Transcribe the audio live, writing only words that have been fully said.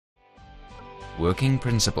working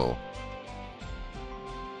principle.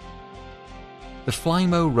 The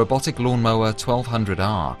Flymo Robotic Lawnmower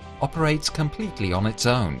 1200R operates completely on its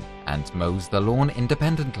own and mows the lawn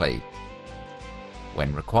independently.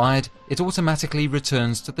 When required, it automatically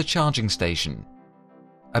returns to the charging station.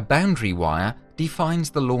 A boundary wire defines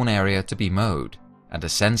the lawn area to be mowed, and a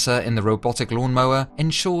sensor in the robotic lawnmower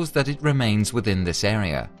ensures that it remains within this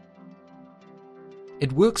area.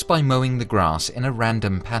 It works by mowing the grass in a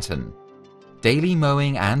random pattern. Daily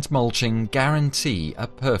mowing and mulching guarantee a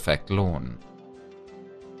perfect lawn.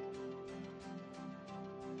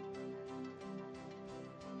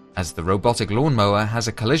 As the robotic lawnmower has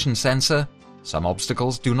a collision sensor, some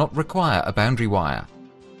obstacles do not require a boundary wire.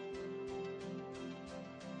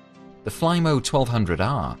 The Flymo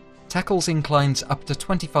 1200R tackles inclines up to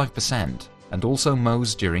 25% and also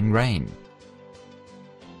mows during rain.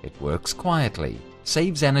 It works quietly,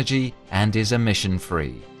 saves energy, and is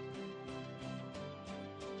emission-free.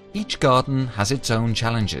 Each garden has its own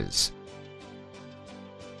challenges.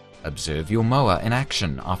 Observe your mower in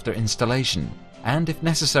action after installation, and if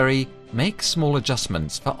necessary, make small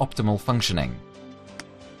adjustments for optimal functioning.